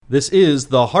This is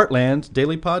the Heartland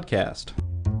Daily Podcast.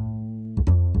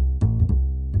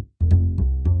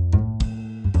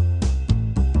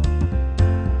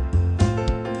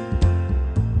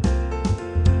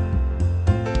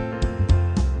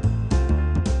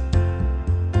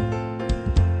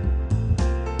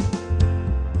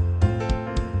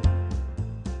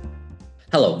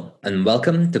 Hello, and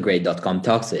welcome to Grade.com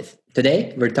Talks With.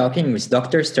 Today, we're talking with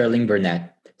Dr. Sterling Burnett,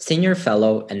 Senior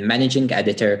Fellow and Managing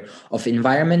Editor of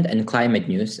Environment and Climate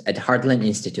News at Heartland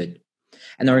Institute,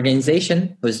 an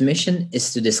organization whose mission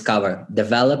is to discover,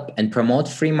 develop, and promote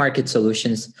free market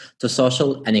solutions to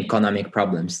social and economic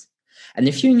problems. And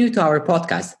if you're new to our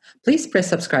podcast, please press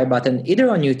subscribe button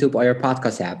either on YouTube or your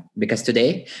podcast app, because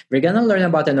today we're going to learn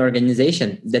about an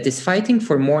organization that is fighting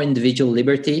for more individual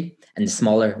liberty and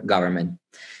smaller government.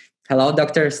 Hello,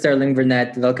 Dr. Sterling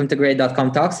Burnett. Welcome to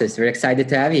Grade.com Talks. We're excited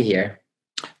to have you here.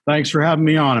 Thanks for having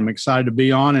me on. I'm excited to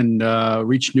be on and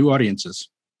reach new audiences.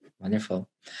 Wonderful.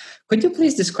 Could you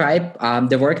please describe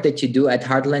the work that you do at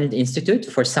Heartland Institute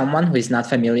for someone who is not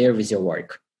familiar with your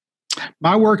work?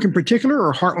 My work in particular,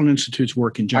 or Heartland Institute's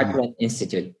work in general? Heartland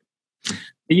Institute.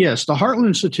 Yes, the Heartland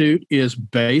Institute is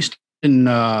based in,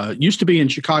 used to be in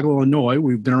Chicago, Illinois.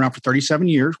 We've been around for 37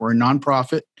 years. We're a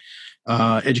nonprofit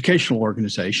educational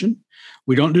organization.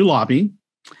 We don't do lobbying.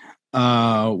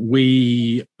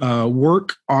 We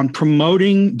work on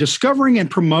discovering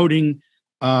and promoting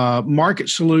market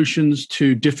solutions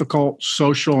to difficult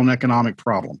social and economic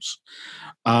problems.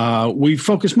 We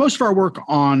focus most of our work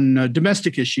on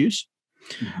domestic issues,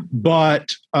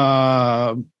 but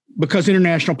because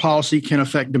international policy can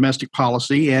affect domestic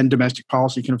policy and domestic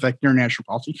policy can affect international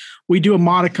policy, we do a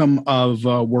modicum of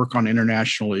work on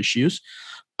international issues.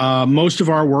 Most of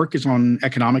our work is on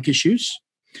economic issues.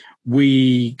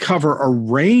 We cover a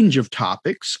range of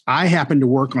topics. I happen to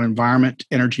work on environment,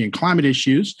 energy, and climate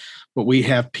issues, but we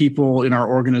have people in our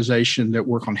organization that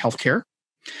work on healthcare,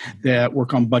 that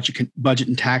work on budget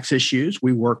and tax issues.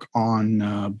 We work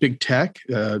on big tech,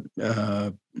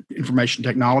 information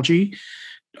technology,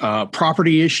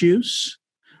 property issues.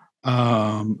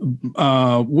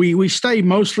 We stay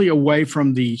mostly away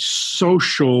from the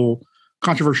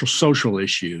controversial social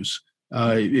issues.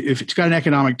 If it's got an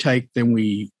economic take, then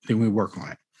we work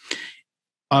on it.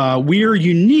 We are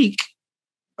unique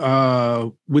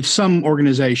with some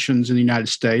organizations in the United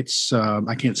States.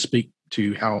 I can't speak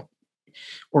to how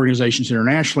organizations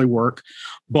internationally work,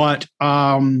 but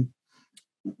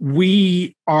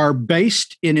we are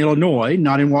based in Illinois,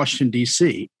 not in Washington,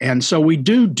 D.C. And so we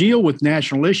do deal with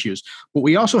national issues, but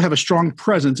we also have a strong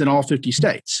presence in all 50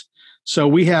 states. So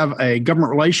we have a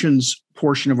government relations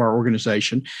portion of our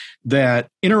organization that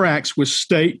interacts with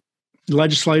state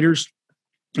legislators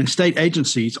and state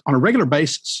agencies on a regular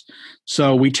basis.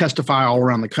 So we testify all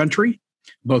around the country,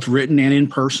 both written and in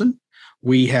person.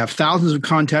 We have thousands of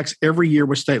contacts every year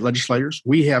with state legislators.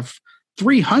 We have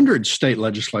 300 state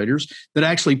legislators that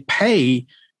actually pay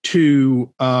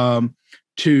to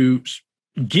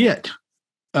get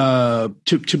to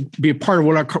be a part of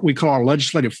what we call our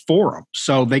legislative forum.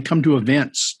 So they come to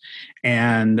events,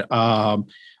 and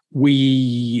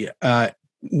we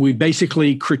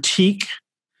basically critique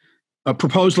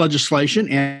proposed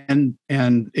legislation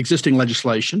and existing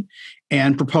legislation,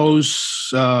 and propose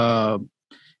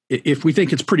if we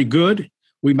think it's pretty good,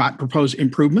 we might propose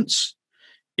improvements.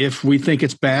 If we think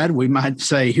it's bad, we might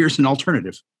say, here's an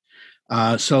alternative.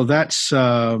 So that's,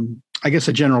 I guess,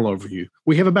 a general overview.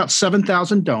 We have about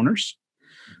 7,000 donors.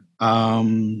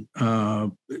 More than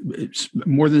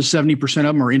 70% of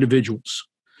them are individuals.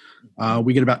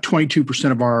 We get about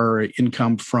 22% of our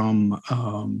income from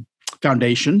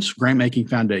foundations, grant-making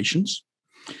foundations.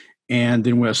 And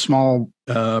then we have a small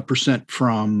percent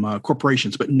from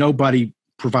corporations, but nobody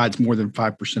provides more than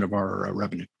 5% of our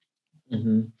revenue.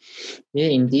 Mm-hmm. Yeah,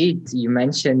 indeed. You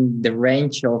mentioned the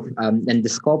range of and the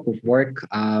scope of work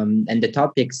and the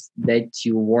topics that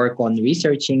you work on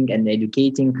researching and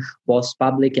educating both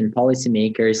public and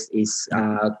policymakers is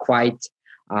quite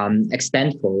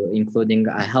extentful, including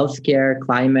healthcare,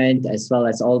 climate, as well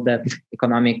as all the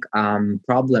economic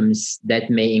problems that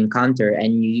may encounter.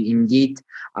 And you indeed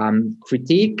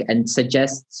critique and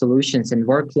suggest solutions and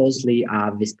work closely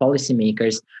with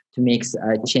policymakers to make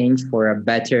a change for a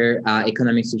better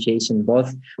economic situation,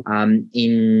 both on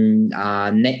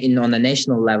a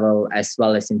national level as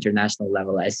well as international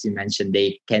level. As you mentioned,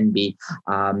 they can be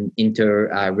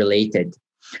interrelated.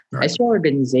 Right. As your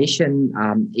organization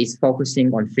is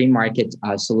focusing on free market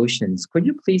solutions, could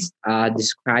you please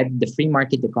describe the free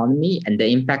market economy and the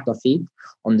impact of it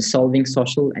on the solving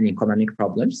social and economic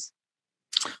problems?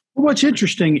 What's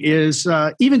interesting is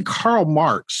even Karl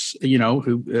Marx,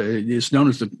 who is known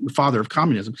as the father of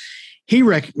communism, he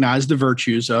recognized the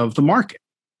virtues of the market.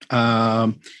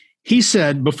 He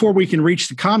said, before we can reach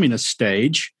the communist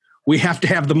stage, we have to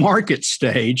have the market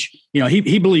stage.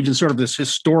 He believed in sort of this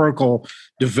historical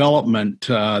development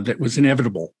that was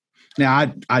inevitable.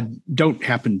 Now, I don't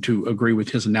happen to agree with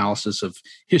his analysis of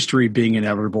history being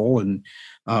inevitable and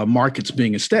markets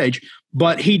being a stage,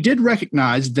 but he did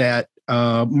recognize that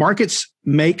markets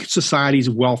make societies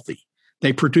wealthy.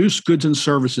 They produce goods and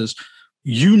services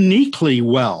uniquely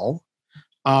well,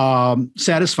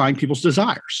 satisfying people's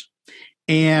desires.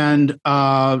 And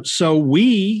so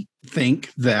we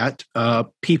think that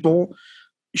people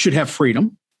should have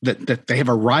freedom, that they have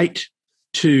a right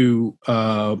to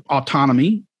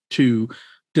autonomy, to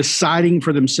deciding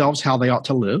for themselves how they ought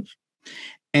to live,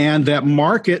 and that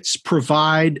markets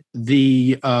provide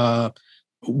the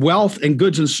wealth and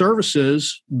goods and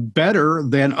services better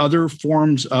than other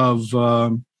forms of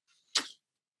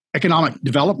economic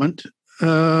development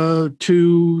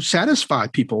to satisfy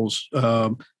people's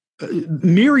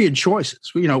myriad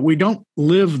choices. We don't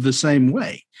live the same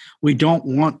way. We don't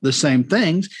want the same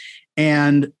things.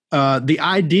 And the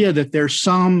idea that there's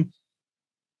some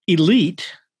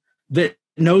elite that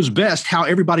knows best how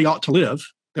everybody ought to live,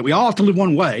 that we all have to live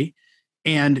one way,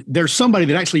 and there's somebody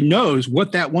that actually knows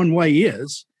what that one way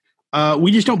is,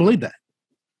 we just don't believe that.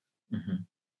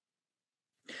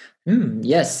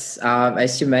 Yes,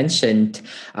 as you mentioned,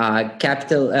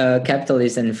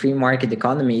 capitalism and free market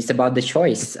economy is about the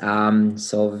choice. In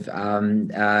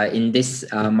this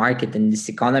market, in this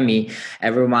economy,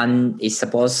 everyone is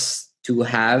supposed to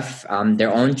have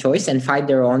their own choice and fight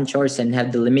their own choice and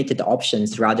have the limited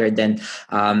options rather than,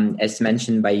 as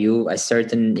mentioned by you, a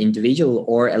certain individual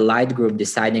or a light group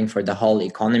deciding for the whole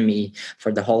economy,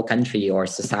 for the whole country or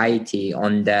society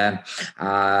on the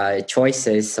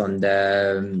choices, on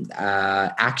the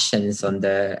actions, on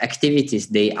the activities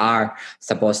they are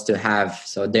supposed to have.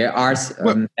 So there are...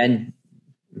 and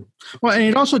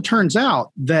it also turns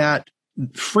out that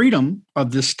freedom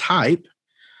of this type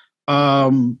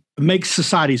makes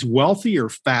societies wealthier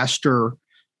faster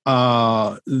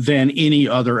than any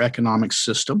other economic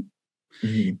system.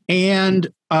 Mm-hmm.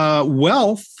 And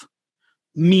wealth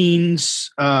means,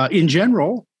 in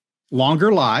general,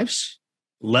 longer lives,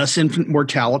 less infant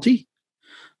mortality,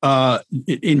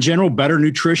 in general, better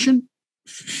nutrition,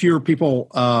 fewer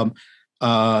people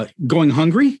going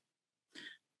hungry.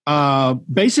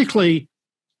 Basically,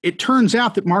 it turns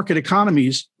out that market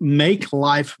economies make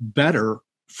life better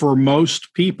for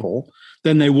most people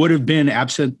than they would have been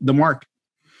absent the market.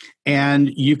 And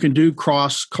you can do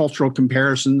cross-cultural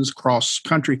comparisons,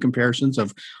 cross-country comparisons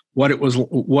of what it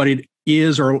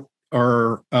is or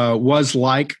was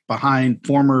like behind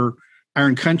former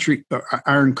Iron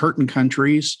Curtain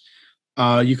countries.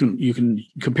 You can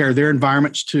compare their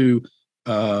environments to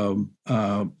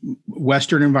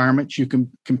Western environments. You can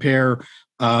compare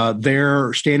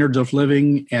their standards of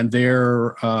living and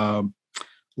their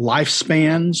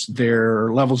lifespans,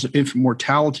 their levels of infant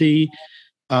mortality.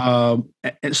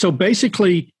 So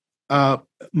basically,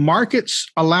 markets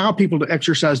allow people to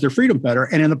exercise their freedom better.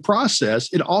 And in the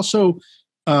process, it also,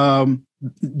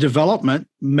 development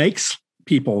makes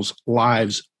people's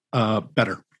lives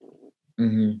better.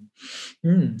 Mm-hmm.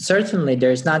 Certainly,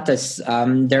 there's not as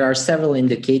there are several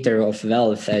indicators of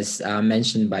wealth, as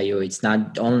mentioned by you. It's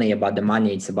not only about the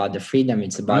money; it's about the freedom.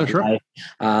 It's about life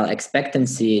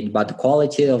expectancy, about the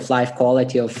quality of life,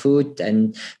 quality of food,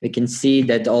 and we can see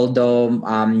that although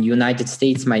United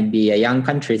States might be a young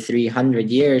country, 300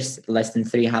 years, less than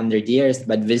 300 years,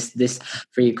 but with this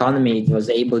free economy, it was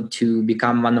able to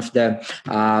become one of the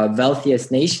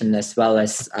wealthiest nations as well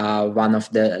as one of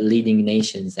the leading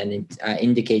nations, and it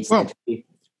indicates that.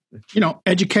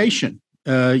 Education.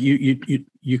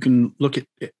 You can look at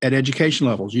education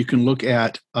levels. You can look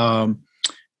at female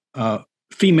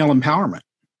empowerment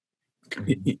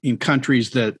in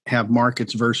countries that have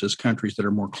markets versus countries that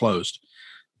are more closed.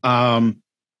 There's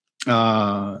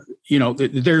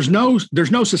no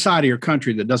society or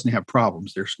country that doesn't have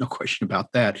problems. There's no question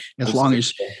about that. As long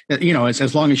as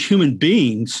human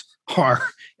beings are,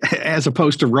 as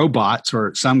opposed to robots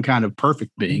or some kind of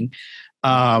perfect being.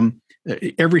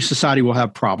 Every society will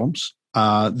have problems.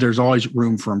 There's always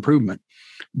room for improvement.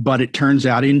 But it turns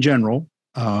out in general,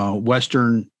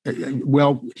 Western,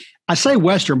 I say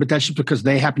Western, but that's just because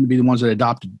they happen to be the ones that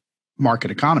adopted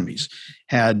market economies.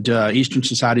 Had Eastern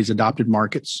societies adopted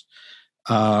markets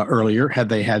earlier, had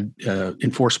they had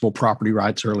enforceable property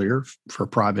rights earlier for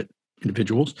private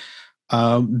individuals,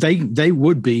 they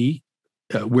would be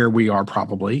where we are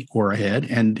probably or ahead.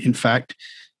 And in fact,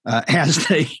 as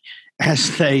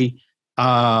they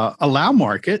allow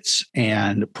markets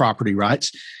and property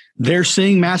rights, they're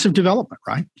seeing massive development,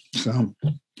 right? So.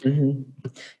 Mm-hmm.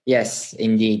 Yes,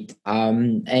 indeed.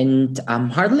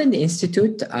 Heartland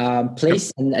Institute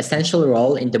plays an essential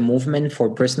role in the movement for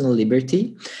personal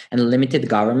liberty and limited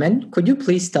government. Could you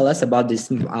please tell us about this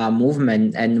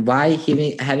movement and why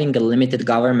having a limited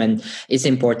government is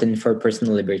important for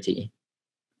personal liberty?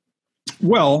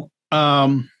 Well,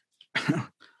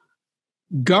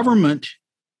 government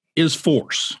is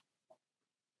force.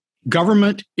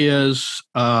 Government is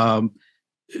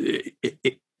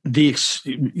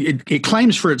it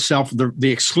claims for itself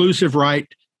the exclusive right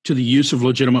to the use of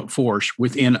legitimate force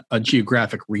within a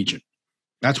geographic region.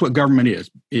 That's what government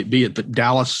is, be it the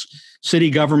Dallas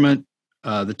city government,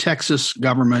 the Texas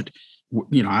government.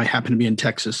 I happen to be in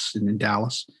Texas and in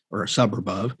Dallas, or a suburb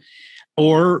of,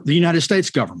 or the United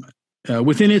States government.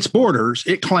 Within its borders,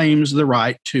 it claims the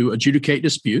right to adjudicate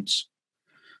disputes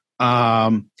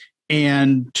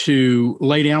and to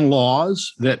lay down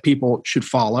laws that people should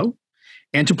follow,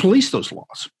 and to police those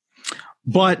laws.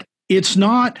 But it's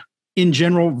not, in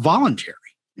general, voluntary.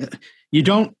 You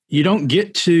don't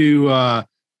get to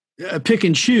pick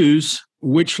and choose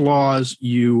which laws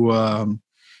you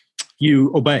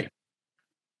obey.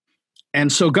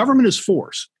 And so government is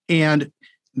force. And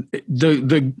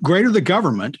the greater the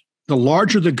government, the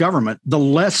larger the government, the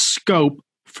less scope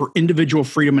for individual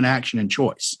freedom and action and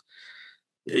choice.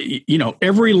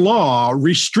 Every law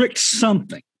restricts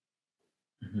something.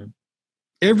 Mm-hmm.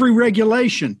 Every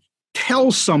regulation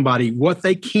tells somebody what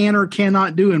they can or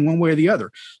cannot do in one way or the other.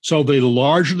 So the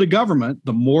larger the government,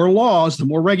 the more laws, the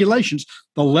more regulations,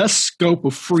 the less scope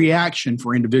of free action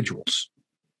for individuals.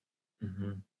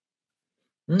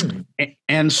 Mm-hmm.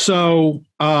 And so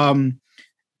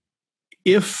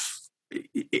if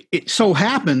it so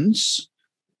happens,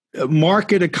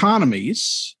 market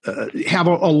economies have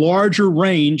a larger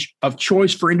range of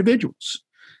choice for individuals.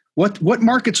 What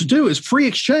markets do is free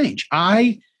exchange.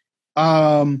 I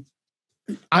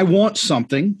want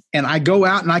something, and I go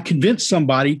out and I convince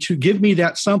somebody to give me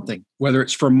that something, whether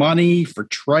it's for money, for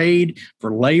trade,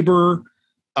 for labor,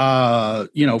 for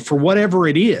whatever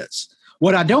it is.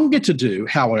 What I don't get to do,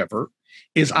 however,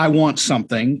 is I want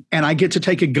something and I get to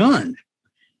take a gun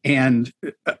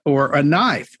or a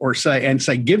knife or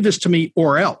say, give this to me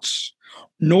or else.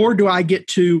 Nor do I get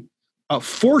to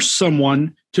force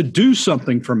someone to do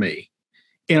something for me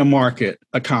in a market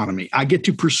economy. I get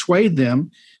to persuade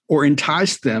them or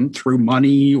entice them through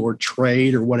money or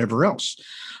trade or whatever else.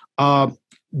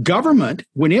 Government,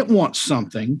 when it wants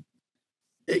something,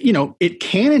 it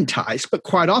can entice, but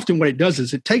quite often what it does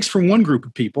is it takes from one group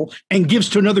of people and gives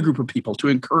to another group of people to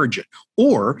encourage it.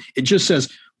 Or it just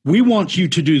says, we want you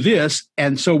to do this,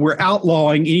 and so we're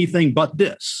outlawing anything but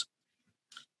this.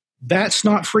 That's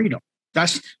not freedom.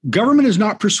 Government is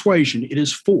not persuasion, it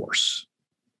is force.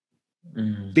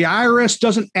 Mm-hmm. The IRS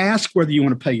doesn't ask whether you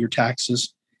want to pay your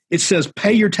taxes. It says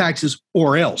pay your taxes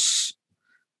or else.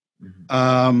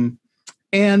 Mm-hmm.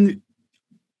 And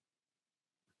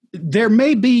there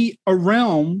may be a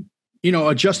realm,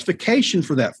 a justification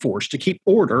for that force to keep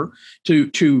order,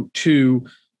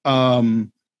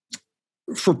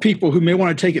 for people who may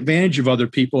want to take advantage of other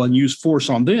people and use force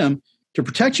on them to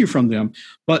protect you from them.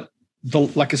 But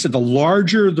like I said, the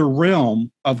larger the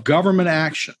realm of government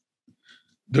action,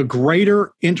 the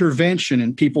greater intervention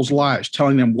in people's lives,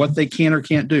 telling them what they can or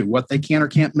can't do, what they can or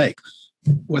can't make,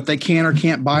 what they can or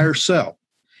can't buy or sell,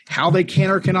 how they can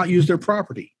or cannot use their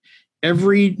property.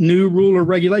 Every new rule or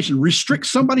regulation restricts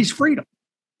somebody's freedom.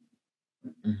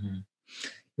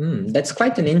 Mm-hmm. That's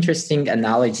quite an interesting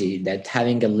analogy, that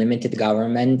having a limited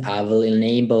government will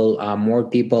enable more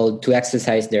people to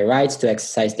exercise their rights, to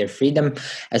exercise their freedom,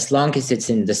 as long as it's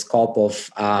in the scope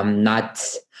of not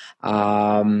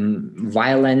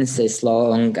violence, as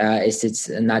long as it's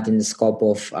not in the scope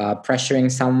of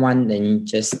pressuring someone, then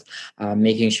just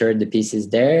making sure the peace is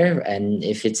there. And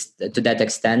if it's to that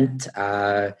extent,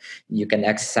 you can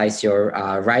exercise your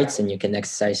rights and you can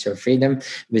exercise your freedom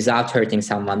without hurting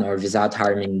someone or without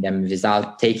harming them,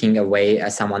 without taking away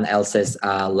someone else's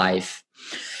life.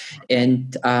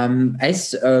 And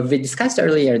as we discussed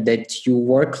earlier, that you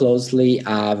work closely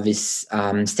with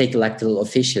state elected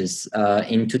officials.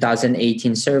 In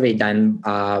 2018 survey done,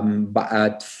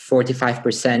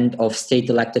 45% of state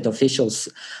elected officials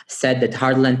said that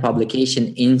Heartland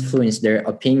publication influenced their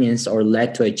opinions or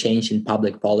led to a change in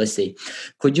public policy.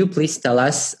 Could you please tell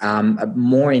us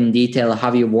more in detail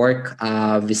how you work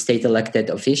with state elected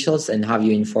officials and how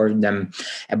you inform them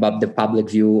about the public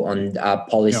view on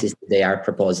policies that they are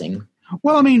proposing?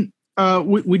 Well, I mean,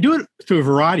 we do it through a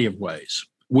variety of ways.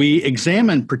 We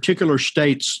examine particular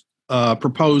states'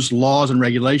 proposed laws and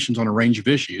regulations on a range of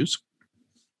issues,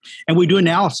 and we do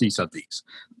analyses of these,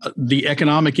 the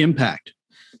economic impact,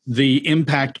 the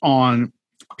impact on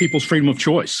people's freedom of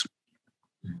choice,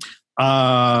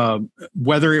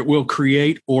 whether it will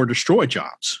create or destroy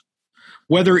jobs,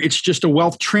 whether it's just a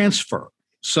wealth transfer.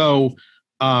 So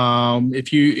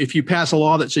if you pass a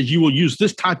law that says you will use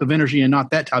this type of energy and not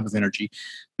that type of energy,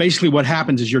 basically what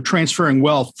happens is you're transferring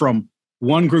wealth from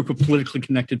one group of politically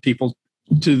connected people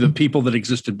to the people that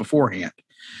existed beforehand.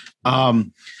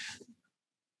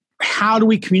 How do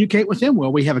we communicate with them?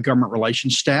 Well, we have a government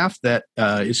relations staff that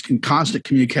is in constant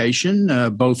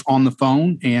communication, both on the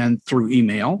phone and through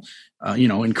email,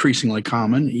 increasingly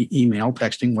common, email,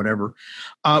 texting, whatever.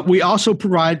 We also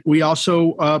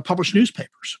publish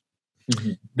newspapers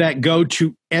that go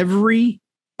to every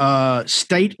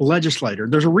state legislator.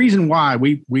 There's a reason why I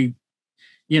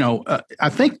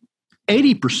think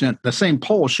 80%, the same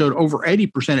poll showed over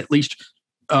 80% at least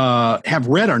have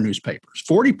read our newspapers.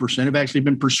 40% have actually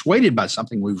been persuaded by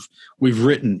something we've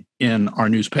written in our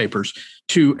newspapers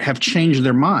to have changed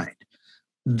their mind.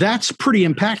 That's pretty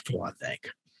impactful, I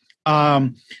think.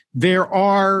 There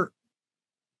are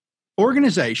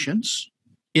organizations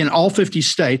in all 50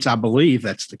 states, I believe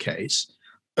that's the case,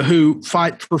 who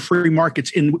fight for free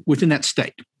markets within that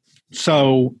state.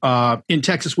 So in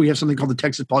Texas, we have something called the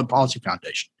Texas Public Policy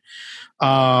Foundation.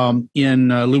 In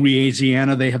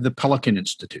Louisiana, they have the Pelican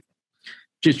Institute,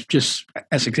 just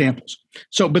as examples.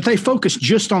 So, but they focus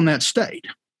just on that state.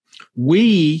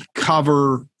 We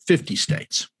cover 50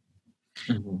 states,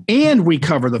 and we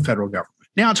cover the federal government.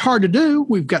 Now, it's hard to do.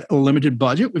 We've got a limited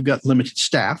budget. We've got limited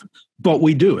staff, but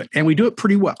we do it, and we do it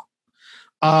pretty well.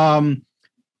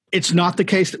 It's not the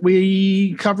case that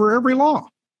we cover every law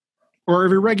or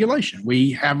every regulation.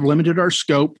 We have limited our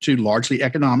scope to largely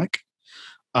economic.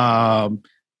 Like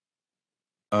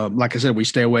I said, we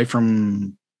stay away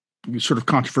from sort of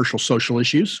controversial social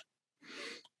issues.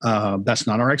 That's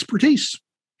not our expertise.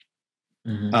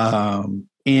 Even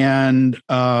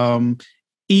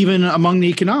among the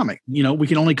economic, we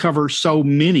can only cover so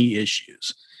many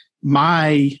issues.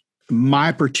 My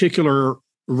particular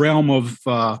realm of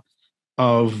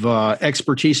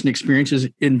expertise and experience is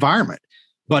environment,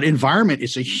 but environment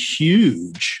is a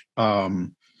huge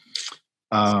realm.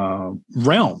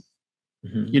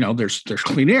 There's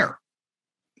clean air,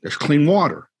 there's clean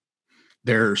water,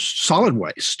 there's solid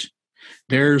waste,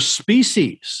 there's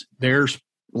species, there's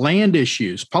land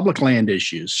issues, public land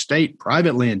issues, state,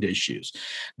 private land issues.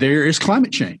 There is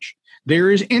climate change. There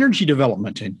is energy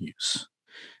development and use.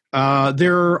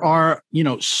 There are,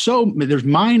 there's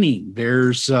mining,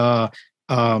 there's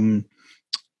wind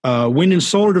and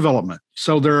solar development.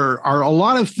 So there are a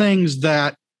lot of things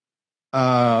that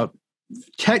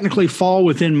technically fall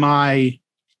within my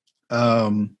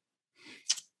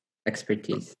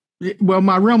expertise. Well,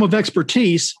 my realm of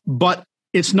expertise, but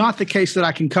it's not the case that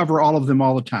I can cover all of them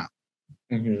all the time.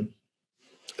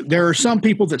 There are some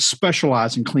people that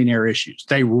specialize in clean air issues.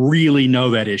 They really know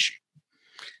that issue.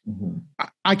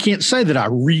 I can't say that I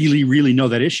really, really know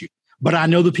that issue, but I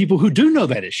know the people who do know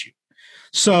that issue.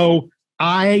 So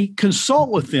I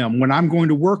consult with them when I'm going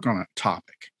to work on a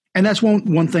topic. And that's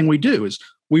one thing we do is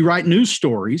we write news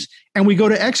stories and we go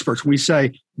to experts. We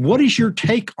say, what is your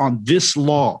take on this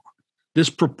law, this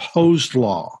proposed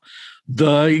law,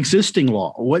 the existing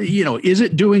law? What, is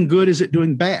it doing good? Is it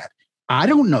doing bad? I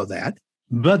don't know that,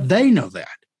 but they know that.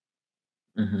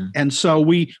 And so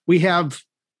we have,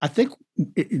 I think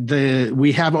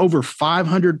we have over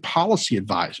 500 policy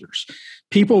advisors,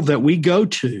 people that we go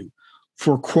to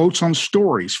for quotes on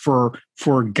stories, for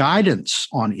guidance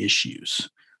on issues.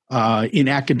 In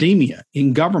academia,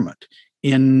 in government,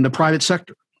 in the private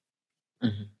sector.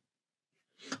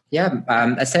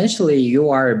 Essentially, you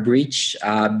are a bridge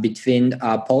between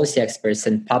policy experts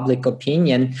and public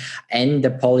opinion and the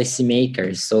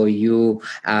policymakers. So you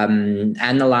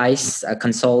analyze,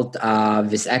 consult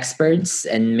with experts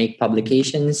and make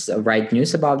publications, write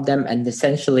news about them. And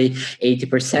essentially,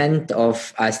 80%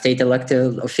 of state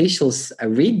elected officials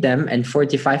read them, and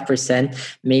 45%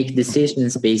 make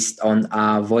decisions based on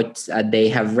what they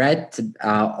have read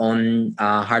on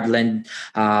Heartland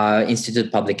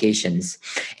Institute publications.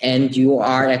 And you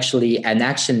are actually an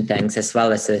action tank as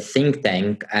well as a think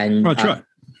tank. And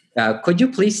could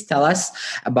you please tell us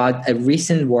about a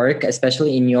recent work,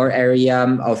 especially in your area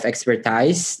of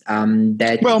expertise,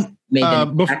 that made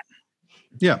an impact?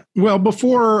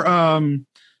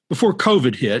 Before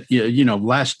COVID hit,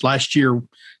 last year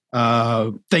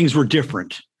things were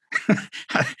different.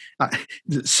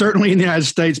 Certainly in the United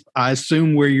States, I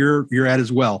assume where you're at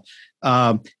as well.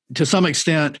 To some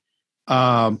extent,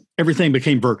 everything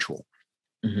became virtual.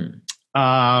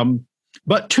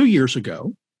 But 2 years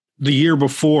ago, the year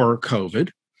before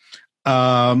COVID,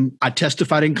 I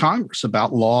testified in Congress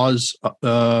about laws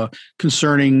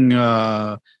concerning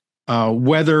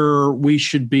whether we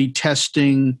should be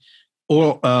testing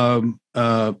oil,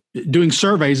 doing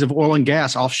surveys of oil and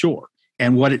gas offshore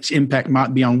and what its impact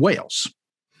might be on whales.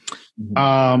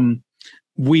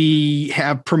 We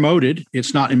have promoted,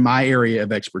 it's not in my area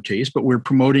of expertise, but we're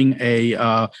promoting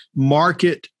a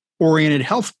market-oriented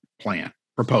health plan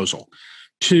proposal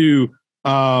to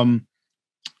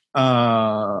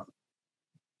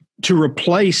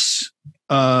replace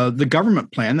the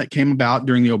government plan that came about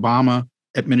during the Obama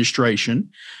administration,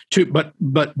 but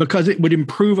because it would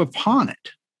improve upon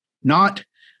it, not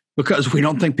because we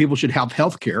don't think people should have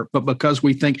health care, but because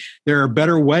we think there are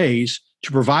better ways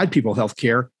to provide people health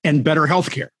care and better health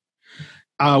care,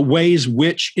 ways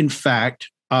which, in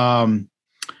fact,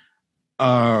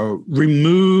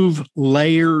 remove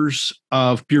layers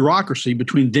of bureaucracy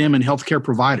between them and healthcare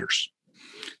providers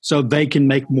so they can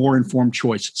make more informed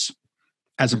choices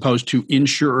as opposed to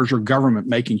insurers or government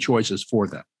making choices for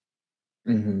them.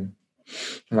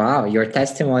 Wow, your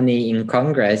testimony in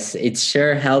Congress, it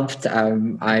sure helped,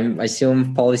 I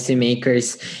assume,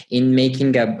 policymakers in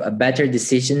making a better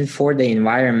decision for the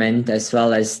environment, as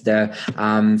well as the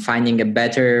finding a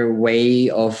better way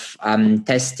of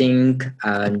testing.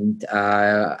 And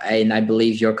I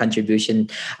believe your contribution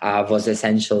was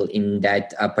essential in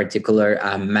that particular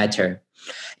matter.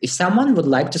 If someone would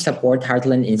like to support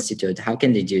Heartland Institute, how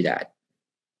can they do that?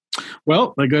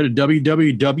 Well, they go to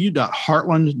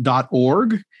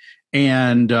www.heartland.org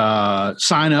and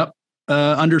sign up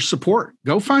under support.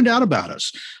 Go find out about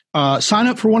us. Sign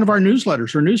up for one of our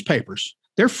newsletters or newspapers.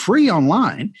 They're free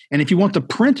online. And if you want the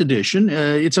print edition,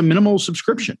 it's a minimal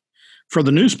subscription for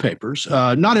the newspapers.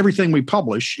 Not everything we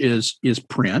publish is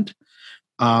print,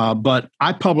 but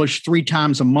I publish 3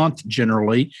 times a month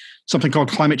generally, something called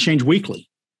Climate Change Weekly.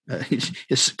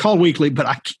 It's called weekly, but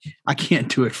I can't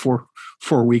do it for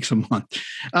 4 weeks a month.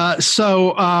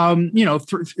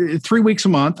 3 weeks a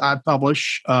month, I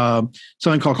publish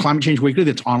something called Climate Change Weekly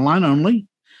that's online only.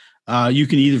 You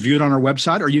can either view it on our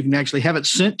website or you can actually have it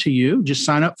sent to you. Just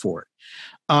sign up for it.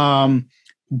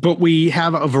 But we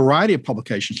have a variety of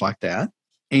publications like that.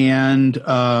 And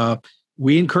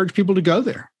we encourage people to go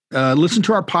there. Listen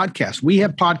to our podcast. We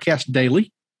have podcasts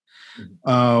daily.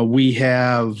 We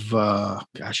have, I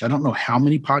don't know how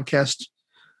many podcasts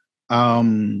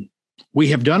we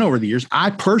have done over the years. I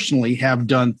personally have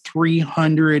done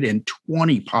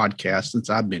 320 podcasts since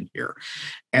I've been here.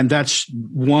 And that's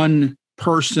one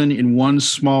person in one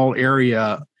small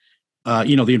area,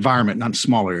 the environment, not a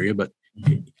small area, but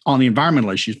on the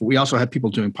environmental issues. But we also have people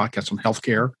doing podcasts on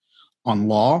healthcare, on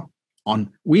law,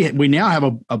 we now have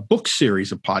a book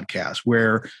series of podcasts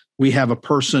where we have a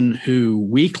person who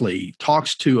weekly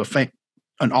talks to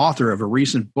an author of a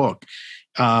recent book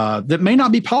that may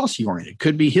not be policy oriented,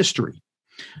 could be history.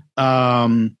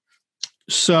 And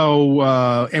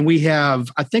we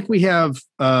have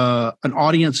an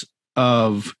audience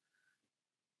of,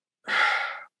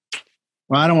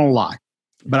 well, I don't want to lie,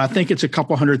 but I think it's a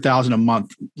couple 100,000 a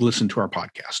month listen to our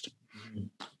podcast.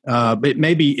 It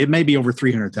may be over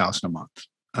 300,000 a month.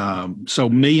 So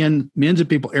millions of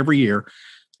people every year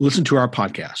listen to our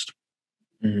podcast.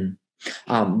 Mm-hmm.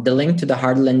 The link to the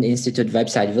Heartland Institute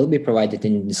website will be provided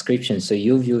in the description. So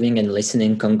you viewing and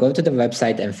listening can go to the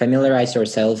website and familiarize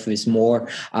yourself with more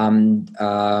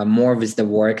with the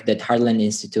work that Heartland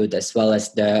Institute as well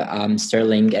as the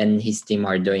Sterling and his team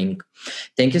are doing.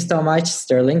 Thank you so much,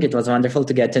 Sterling. It was wonderful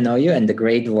to get to know you and the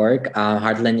great work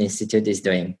Heartland Institute is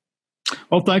doing.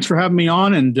 Well, thanks for having me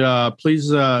on. And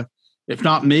please, if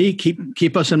not me,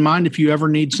 keep us in mind if you ever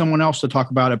need someone else to talk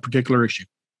about a particular issue.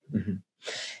 Mm-hmm.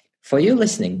 For you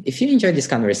listening, if you enjoyed this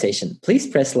conversation, please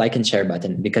press like and share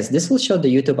button because this will show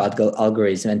the YouTube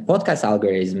algorithm and podcast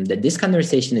algorithm that this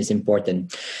conversation is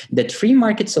important, that free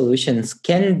market solutions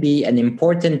can be an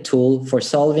important tool for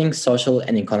solving social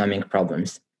and economic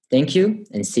problems. Thank you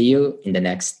and see you in the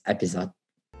next episode.